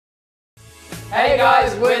Hey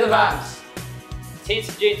guys, we're the Vamps. Teens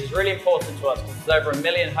for Jeans is really important to us because there's over 1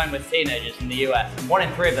 million homeless teenagers in the US and 1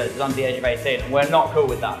 in 3 of those is under the age of 18, and we're not cool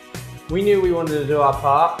with that. We knew we wanted to do our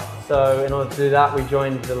part, so in order to do that we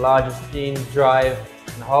joined the largest jeans drive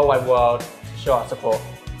in the whole wide world to show our support.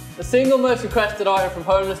 The single most requested item from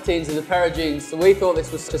homeless teens is a pair of jeans, so we thought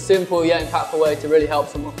this was a simple yet impactful way to really help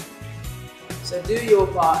someone. So do your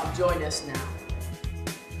part and join us now.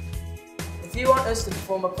 If you want us to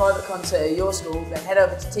perform a private concert at your school, then head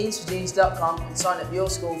over to teensforjeans.com and sign up your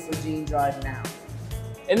school for a Jean Drive now.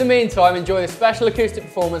 In the meantime, enjoy the special acoustic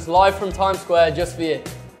performance live from Times Square just for you.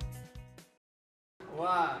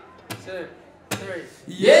 1, 2, 3.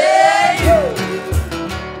 Yeah!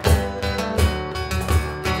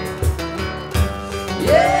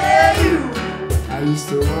 Yeah, you! I used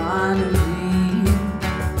to wanna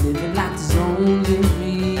be living like there's only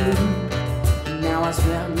me. Now I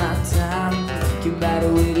spend my time thinking about a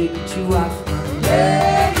way to get you off my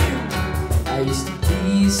head. I used to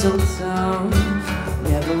be so tough,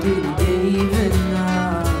 never really gave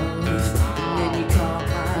enough. And then you caught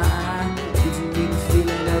my eye, giving me the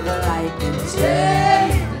feeling of a lightning day.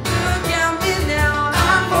 Look at me now,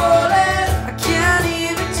 I'm falling. I can't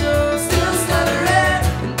even talk, still stuttering.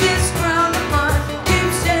 And this ground of mine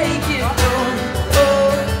keeps shaking.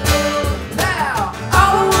 Now,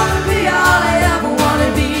 all I wanna be, all I ever wanna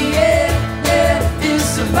be, yeah, is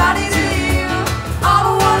somebody to you. All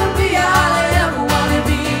I wanna be, all I ever wanna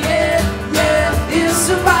be, yeah, is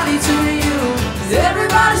somebody to you. 'Cause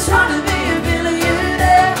everybody's trying to be a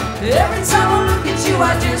billionaire. Every time I look at you,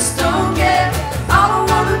 I just don't care. All I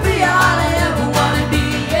wanna be, all I ever wanna be,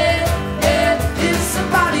 yeah, is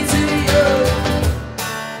somebody to you.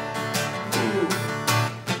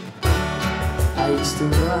 I used to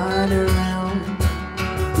run around,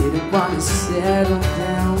 didn't want to settle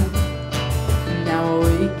down. And now I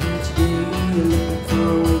wake each day looking for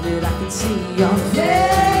a way that I can see your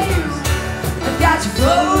face. I've got your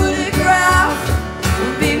photograph,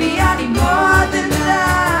 well, baby, I need more than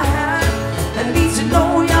that. I need to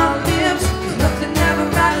know your lips, 'cause nothing ever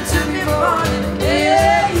mattered to me more than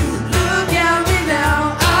you. Look at me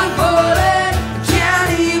now, I'm falling. I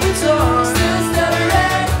can't even talk, still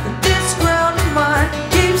stuttering. And this ground of mine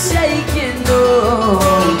keeps shaking. Oh,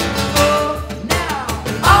 now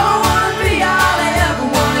all I wanna be, all I ever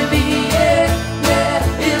wanna be,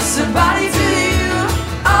 yeah, is somebody to you.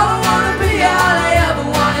 All I wanna be, all I ever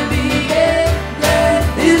wanna be,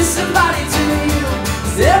 yeah, is somebody to you.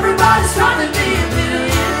 'Cause everybody's trying to be a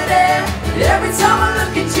billionaire. Every time I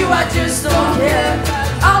look at you, I just don't care.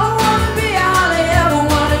 All I wanna be, all I ever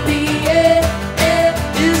wanna be, yeah,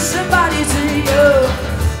 is somebody to you.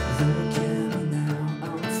 Look at me now,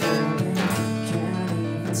 I'm falling. Can't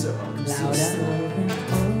even talk louder.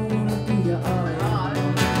 All I wanna be, all I ever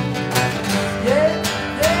wanna be, yeah,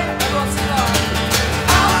 everyone sing along.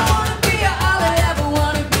 All I wanna be, all I ever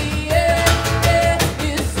wanna be, yeah,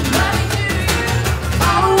 is somebody to you.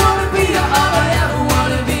 All I wanna be, all I ever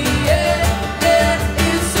wanna be, yeah,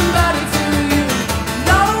 is somebody to you. And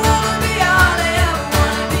all I wanna be, all I ever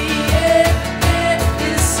wanna be, yeah,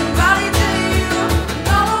 is somebody to you. And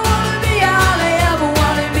all I wanna be, all I ever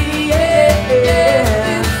wanna be, yeah,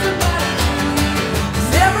 is somebody to you.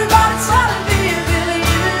 'Cause everybody's trying to be a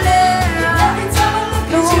billionaire. Every time I look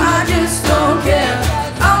at you, I just don't care.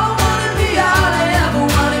 All I wanna be, all I ever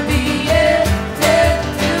wanna be, yeah,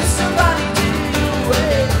 is somebody to you.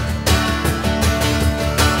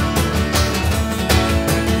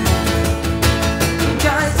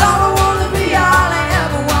 Guys, all I wanna be, all I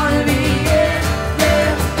ever wanna be,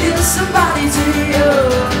 yeah, is somebody to you.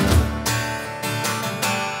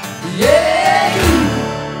 Yeah.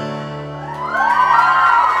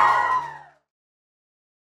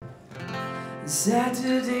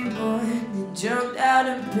 Saturday morning, jumped out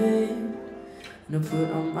of bed and I put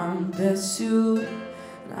on my best suit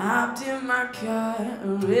and I hopped in my car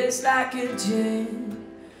and raced like a jet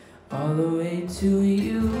all the way to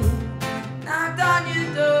you. Knocked on your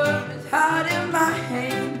door with heart in my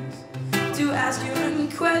hands to ask you a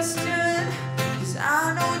question, 'cause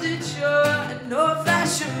I know that you're an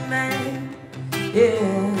old-fashioned man,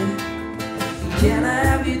 yeah. Can I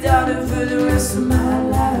have your daughter for the rest of my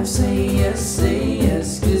life? Say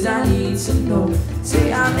yes, 'cause I need to know.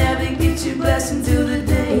 Say I'll never get your blessing till the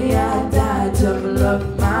day I die. Tough luck,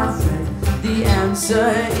 my friend, the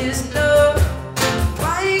answer is no.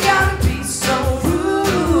 Why you gotta be so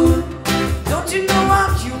rude? Don't you know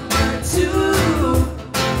I'm human too?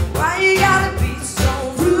 Why you gotta be so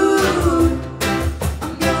rude?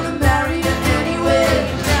 I'm gonna marry you anyway.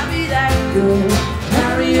 Marry that girl.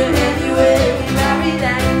 Marry you anyway. Marry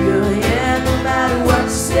that girl, yeah, no matter what you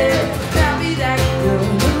say. Marry that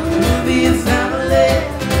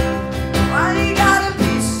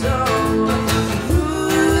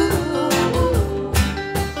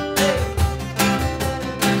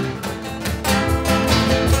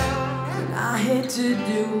to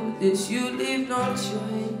do this, you leave no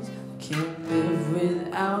choice. Can't live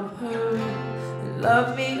without her.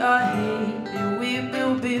 Love me or hate me, we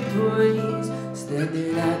will be boys,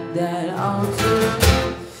 standing at that altar.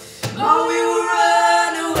 Oh, we will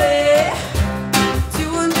run away to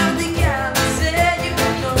another gal. I said,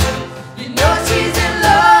 you know she's in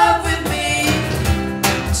love with me.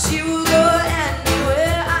 She will go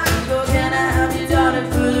anywhere I go. Can I have your daughter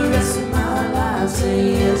for the rest of my life? Say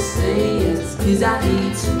yes, 'cause I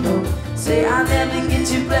need to know. Say I'll never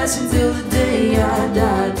get your blessing till the day I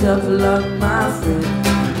die. Tough luck, my friend.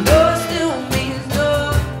 No still means no.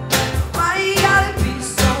 Why you gotta be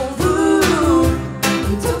so rude?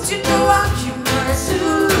 Don't you know I'm human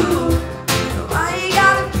too? Why you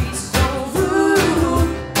gotta be so rude?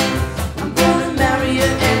 I'm gonna marry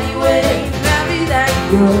her anyway. Marry that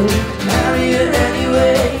girl. Marry her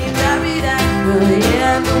anyway. Marry that girl.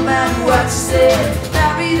 Yeah, no matter what you say.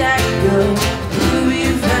 Marry that girl. We'll be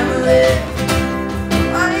a family.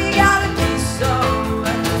 Why you gotta be so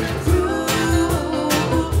rude?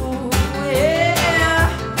 Yeah,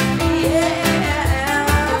 yeah.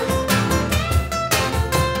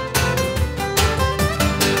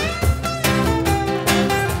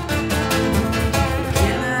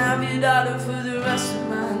 Can I have your daughter for the rest of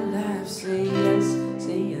my life? Say yes,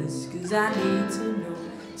 'cause I need to know.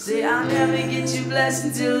 Say I'll never get your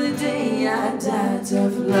blessing till the day I die.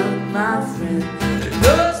 Tough luck, my friend.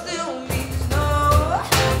 No still means no.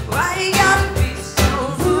 Why you gotta be so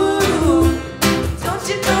rude? Don't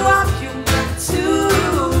you know I'm human too?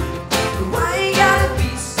 Why you gotta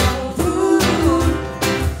be so rude?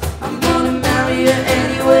 I'm gonna marry her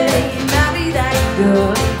anyway. Marry that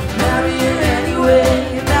girl. Marry her anyway.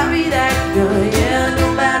 Marry that girl. Yeah, no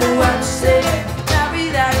matter what you say. Marry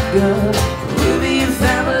that girl. We'll be a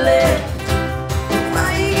family. Why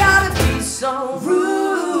you gotta be so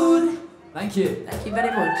rude? Thank you. Thank you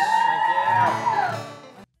very much.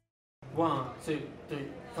 One, two, three,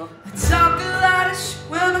 four. I talk a lot of shit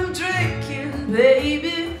when I'm drinking,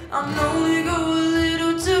 baby. I'm known to go a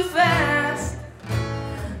little too fast.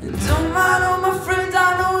 And don't mind all my friends, I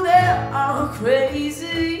know they're all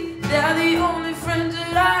crazy. They're the only friends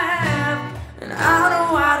that I have. And I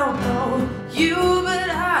don't know you, but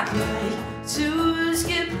I'd like to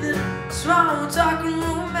skip the small talk and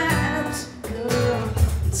romance. Girl,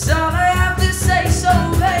 it's all I have to say, so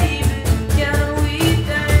baby, can we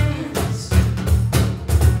dance?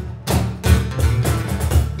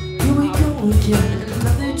 Here we go again,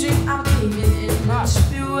 another drink I'm giving in.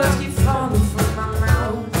 Few words keep falling from my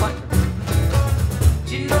mouth.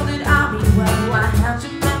 Do you know that I mean well? I have to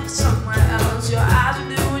look somewhere else. Your eyes are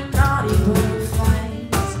doing naughty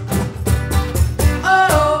butterflies.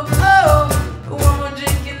 Oh, one more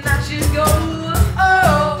drink and now she's go.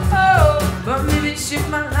 Oh, but maybe she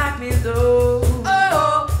might like me though.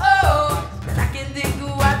 Oh, and I can't think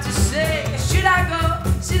of what to say. Should I go?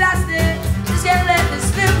 Should I stay? Just can't let this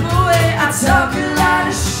slip away. I talk a lot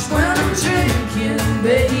of shit when I'm drinking,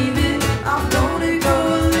 baby. I'm known to go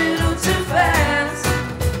a little too fast.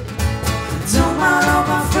 Don't mind all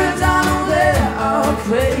my friends, I know they're all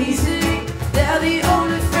crazy. They're the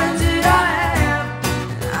only friends that I have.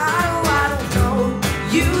 And I don't know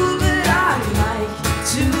you, but I'd like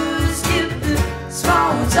to skip the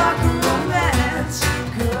small talk and romance.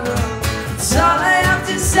 Girl, it's all I have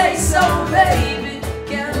to say, so baby,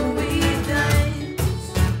 can we dance?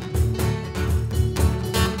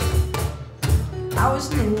 I was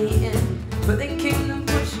nearly in, but then came the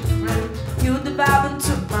push friend. You the vibe and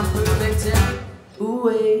took my perfect time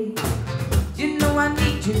away. You know I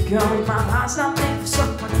need you, girl. My heart's not meant for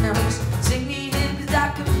someone else. Sing me in 'cause I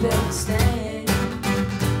can barely stand.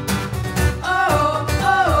 Oh,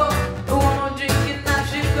 one more drink and I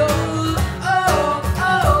should go.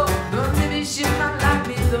 Oh, but maybe she might like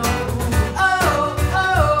me though. Oh,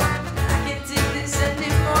 I can't take this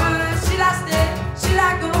anymore. Should I stay? Should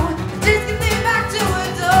I go? Just get me back to a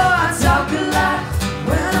door. I talk a lot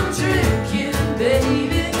when I'm drinking,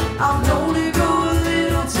 baby. I'm known to go a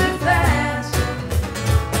little too fast.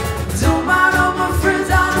 Don't mind all my friends,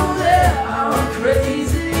 I know they're all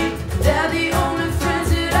crazy. They're the only friends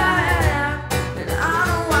that I have. And I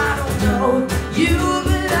don't know you,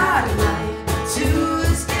 but I'd like to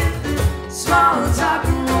skip the small talk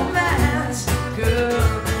and romance. Girl,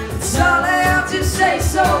 it's all I have to say,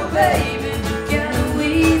 so baby, can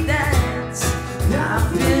we dance? I've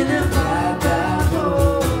been a bad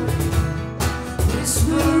boy,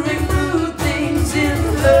 whispering rude things in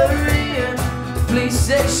her ear. Please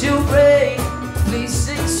say she'll break, please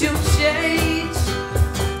say she'll change.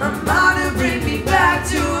 I'm about to bring me back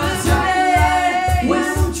to a day when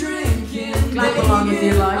I'm drinking. Clap along if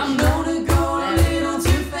you like. I'm gonna go a little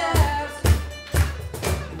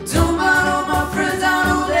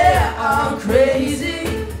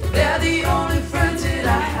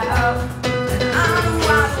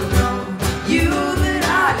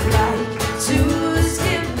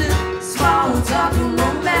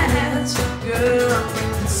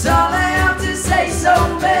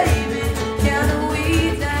baby, can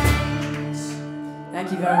we dance?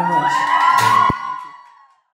 Thank you very much.